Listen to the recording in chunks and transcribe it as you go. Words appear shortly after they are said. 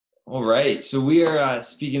All right. So we are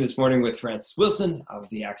speaking this morning with Francis Wilson of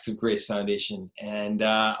the Acts of Grace Foundation. And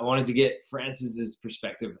I wanted to get Francis's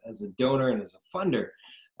perspective as a donor and as a funder,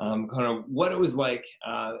 kind of what it was like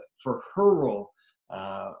for her role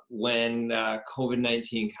when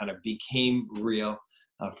COVID-19 kind of became real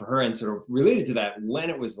for her, and sort of related to that, when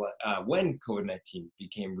it was when COVID-19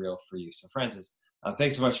 became real for you. So Francis,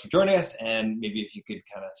 thanks so much for joining us. And maybe if you could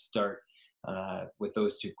kind of start with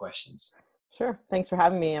those two questions. Sure. Thanks for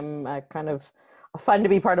having me. I'm kind of fun to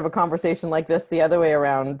be part of a conversation like this the other way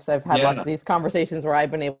around. I've had lots of these conversations where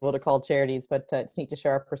I've been able to call charities, but it's neat to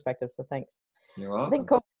share our perspective. So thanks. You're welcome. I think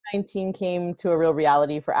COVID-19 came to a real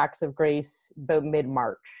reality for Acts of Grace about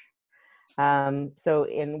mid-March.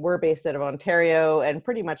 We're based out of Ontario and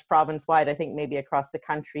pretty much province-wide, I think maybe across the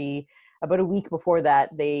country. About a week before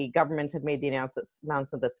that, the government had made the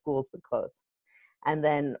announcement that schools would close. And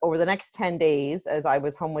then over the next 10 days, as I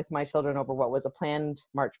was home with my children over what was a planned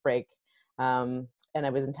March break, and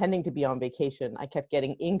I was intending to be on vacation, I kept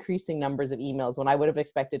getting increasing numbers of emails when I would have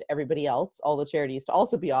expected everybody else, all the charities, to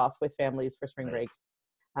also be off with families for spring breaks.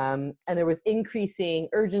 And there was increasing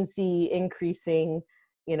urgency, I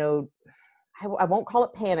won't call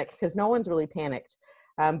it panic because no one's really panicked,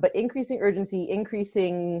 but increasing urgency,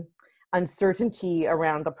 increasing uncertainty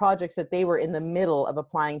around the projects that they were in the middle of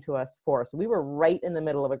applying to us for. So we were right in the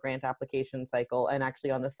middle of a grant application cycle, and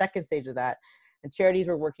actually on the second stage of that, and charities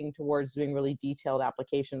were working towards doing really detailed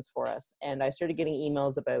applications for us. And I started getting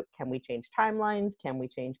emails about, can we change timelines? Can we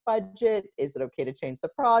change budget? Is it okay to change the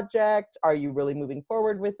project? Are you really moving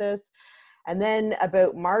forward with this? And then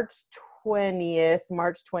about March 20th,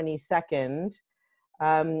 March 22nd,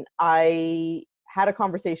 I had a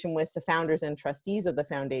conversation with the founders and trustees of the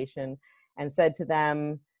foundation and said to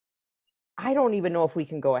them, I don't even know if we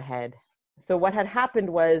can go ahead. So what had happened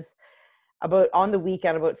was on the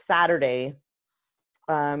weekend, about Saturday,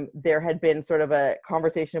 there had been sort of a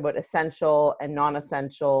conversation about essential and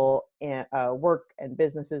non-essential work and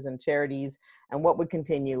businesses and charities and what would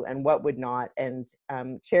continue and what would not. And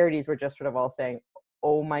charities were just sort of all saying,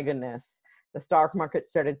 oh my goodness, the stock market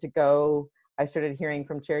started to go. I started hearing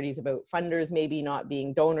from charities about funders maybe not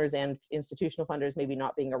being donors and institutional funders maybe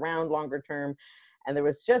not being around longer term. And there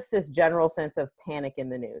was just this general sense of panic in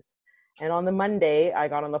the news. And on the Monday, I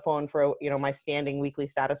got on the phone for my standing weekly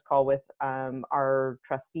status call with our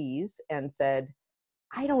trustees and said,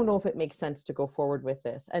 I don't know if it makes sense to go forward with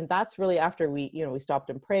this. And that's really after we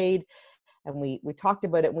stopped and prayed and we talked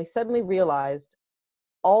about it, and we suddenly realized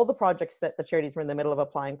all the projects that the charities were in the middle of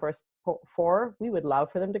applying for, we would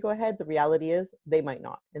love for them to go ahead. The reality is they might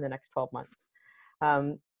not in the next 12 months.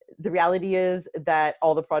 The reality is that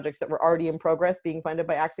all the projects that were already in progress being funded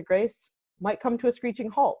by Acts of Grace might come to a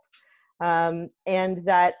screeching halt. And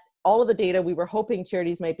that all of the data we were hoping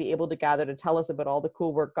charities might be able to gather to tell us about all the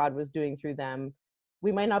cool work God was doing through them,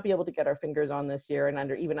 we might not be able to get our fingers on this year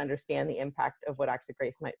and even understand the impact of what Acts of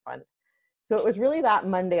Grace might fund. So it was really that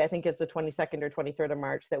Monday, I think it's the 22nd or 23rd of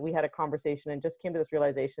March, that we had a conversation and just came to this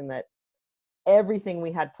realization that everything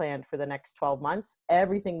we had planned for the next 12 months,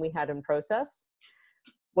 everything we had in process,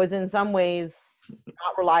 was in some ways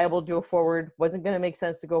not reliable to go forward, wasn't going to make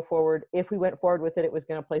sense to go forward. If we went forward with it, it was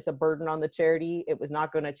going to place a burden on the charity. It was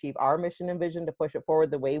not going to achieve our mission and vision to push it forward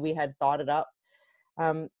the way we had thought it up.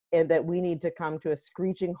 And that we need to come to a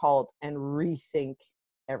screeching halt and rethink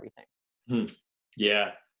everything.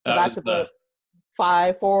 Yeah. That's about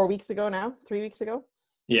 4 weeks ago now, 3 weeks ago.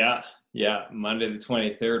 Yeah. Monday the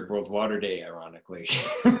 23rd, World Water Day, ironically.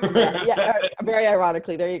 Very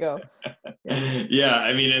ironically. There you go. Yeah,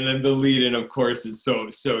 I mean, and then the lead in, of course, is so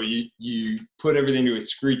you put everything to a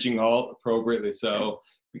screeching halt, appropriately so,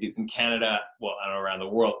 because in Canada, well, I don't know, around the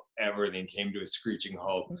world, everything came to a screeching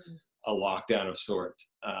halt, a lockdown of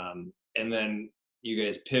sorts. And then you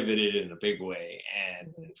guys pivoted in a big way,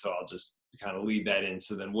 and so I'll just kind of lead that in.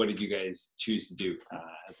 So then what did you guys choose to do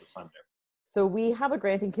as a funder? So we have a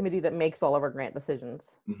granting committee that makes all of our grant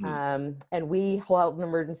decisions. And we held an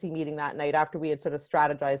emergency meeting that night after we had sort of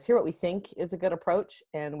strategized, here what we think is a good approach.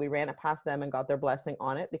 And we ran it past them and got their blessing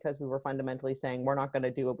on it, because we were fundamentally saying, we're not going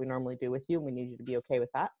to do what we normally do with you. We need you to be okay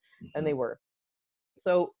with that. And they were.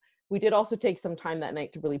 So we did also take some time that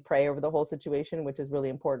night to really pray over the whole situation, which is really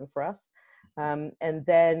important for us. And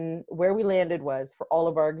then where we landed was, for all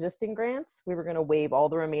of our existing grants, we were going to waive all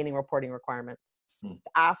the remaining reporting requirements.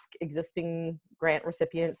 Ask existing grant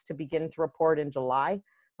recipients to begin to report in July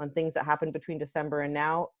on things that happened between December and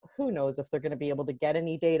now. Who knows if they're going to be able to get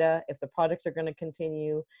any data, if the projects are going to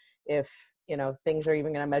continue, if things are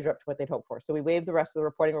even going to measure up to what they'd hoped for. So we waived the rest of the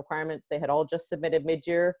reporting requirements. They had all just submitted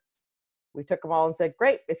mid-year We took them all and said,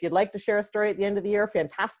 great, if you'd like to share a story at the end of the year,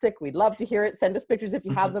 fantastic. We'd love to hear it. Send us pictures if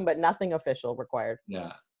you have them, but nothing official required.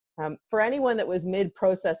 Yeah. For anyone that was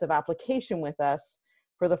mid-process of application with us,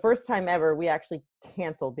 for the first time ever, we actually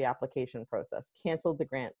canceled the application process, canceled the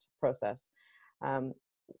grant process.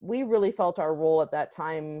 We really felt our role at that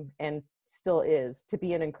time, and still is, to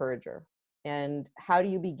be an encourager. And how do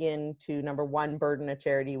you begin to, number one, burden a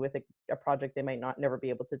charity with a project they might never be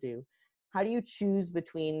able to do? How do you choose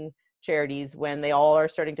between charities when they all are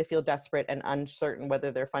starting to feel desperate and uncertain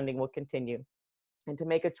whether their funding will continue? And to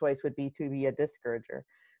make a choice would be to be a discourager.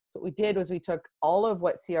 So what we did was we took all of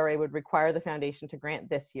what CRA would require the foundation to grant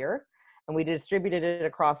this year, and we distributed it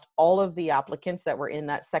across all of the applicants that were in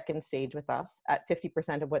that second stage with us at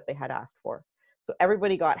 50% of what they had asked for. So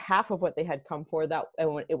everybody got half of what they had come for. That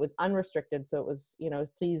it was unrestricted. So it was,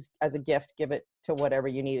 please, as a gift, give it to whatever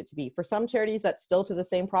you need it to be. For some charities, that's still to the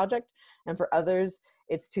same project. And for others,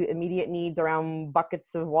 it's to immediate needs around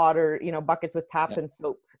buckets of water, buckets with tap and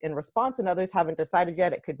soap in response. And others haven't decided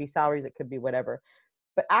yet. It could be salaries, it could be whatever.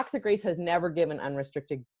 But Acts of Grace has never given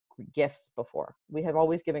unrestricted gifts before. We have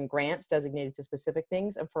always given grants designated to specific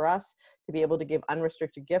things. And for us to be able to give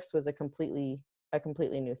unrestricted gifts was a completely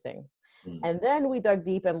new thing. And then we dug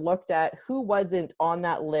deep and looked at who wasn't on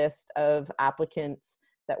that list of applicants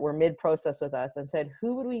that were mid-process with us and said,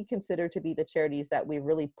 who would we consider to be the charities that we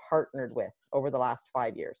really partnered with over the last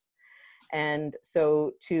 5 years? And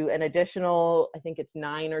so to an additional, I think it's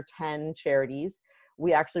 9 or 10 charities,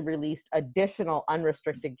 we actually released additional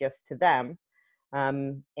unrestricted gifts to them.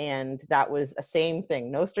 And that was the same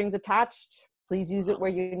thing. No strings attached. Please use it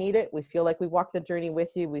where you need it. We feel like we walked the journey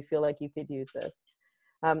with you. We feel like you could use this.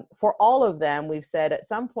 For all of them, we've said at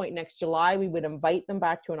some point next July, we would invite them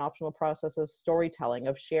back to an optional process of storytelling,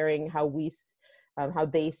 of sharing how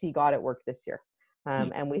they see God at work this year.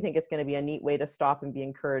 And we think it's going to be a neat way to stop and be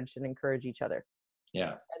encouraged and encourage each other.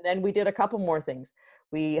 Yeah. And then we did a couple more things.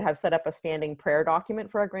 We have set up a standing prayer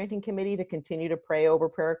document for our granting committee to continue to pray over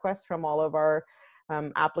prayer requests from all of our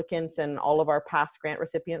applicants and all of our past grant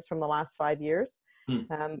recipients from the last 5 years.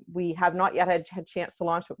 We have not yet had a chance to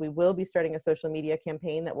launch, but we will be starting a social media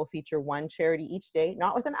campaign that will feature one charity each day,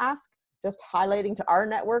 not with an ask, just highlighting to our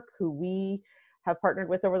network who we have partnered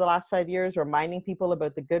with over the last 5 years, reminding people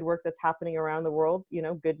about the good work that's happening around the world.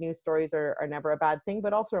 Good news stories are never a bad thing,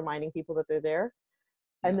 but also reminding people that they're there.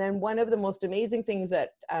 And then one of the most amazing things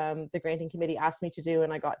that the granting committee asked me to do,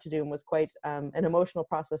 and I got to do, and was quite an emotional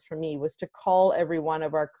process for me, was to call every one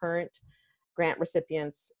of our current grant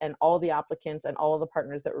recipients and all of the applicants and all of the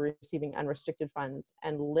partners that were receiving unrestricted funds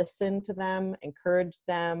and listen to them, encourage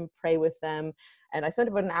them, pray with them. And I spent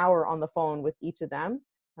about an hour on the phone with each of them.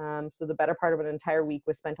 So the better part of an entire week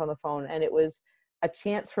was spent on the phone. And it was a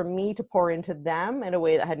chance for me to pour into them in a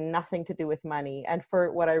way that had nothing to do with money. And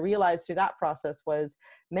for what I realized through that process was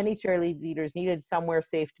many charity leaders needed somewhere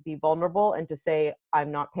safe to be vulnerable and to say,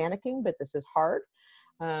 I'm not panicking, but this is hard.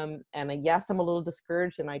 And yes, I'm a little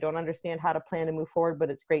discouraged and I don't understand how to plan to move forward,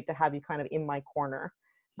 but it's great to have you kind of in my corner.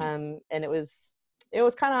 And it was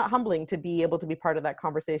kind of humbling to be able to be part of that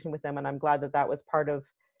conversation with them. And I'm glad that was part of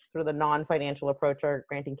sort of the non-financial approach our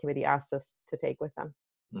granting committee asked us to take with them.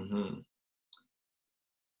 Mm-hmm.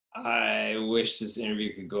 I wish this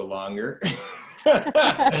interview could go longer because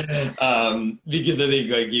I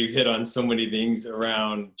think like you hit on so many things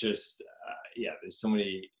around just, there's so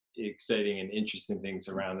many exciting and interesting things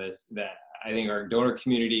around this that I think our donor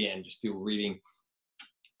community and just people reading,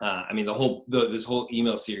 this whole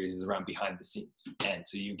email series is around behind the scenes. And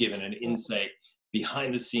so you've given an insight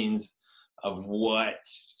behind the scenes of what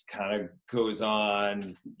kind of goes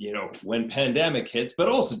on, when pandemic hits, but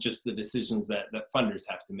also just the decisions that funders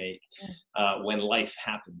have to make when life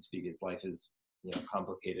happens, because life is,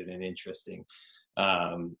 complicated and interesting.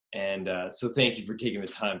 So thank you for taking the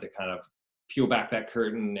time to kind of peel back that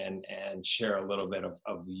curtain and share a little bit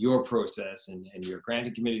of your process and your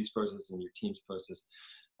granting committee's process and your team's process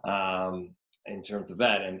in terms of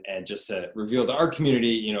that. And just to reveal to our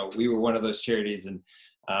community, we were one of those charities, and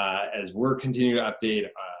as we're continuing to update,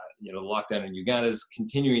 the lockdown in Uganda is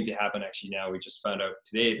continuing to happen. Actually, now we just found out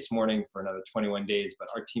this morning for another 21 days, but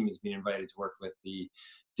our team is being invited to work with the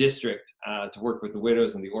district, to work with the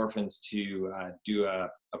widows and the orphans to do a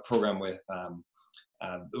program with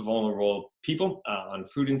vulnerable people on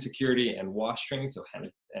food insecurity and wash training, so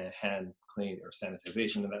hand clean or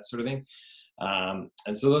sanitization and that sort of thing.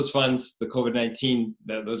 And so those funds, the COVID-19,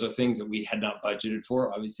 those are things that we had not budgeted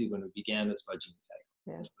for, obviously, when we began this budgeting cycle.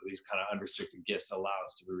 Yeah. So these kind of unrestricted gifts allow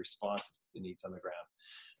us to be responsive to the needs on the ground.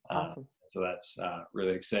 Awesome. So that's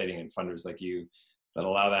really exciting, and funders like you that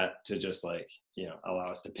allow that to just like, allow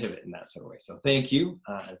us to pivot in that sort of way. So thank you.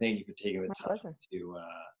 And thank you for taking the My time pleasure.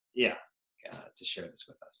 to share this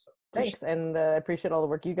with us. So Thanks. And I appreciate all the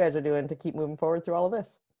work you guys are doing to keep moving forward through all of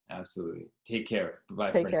this. Absolutely. Take care.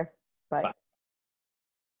 Bye-bye. Take care. Bye. Bye.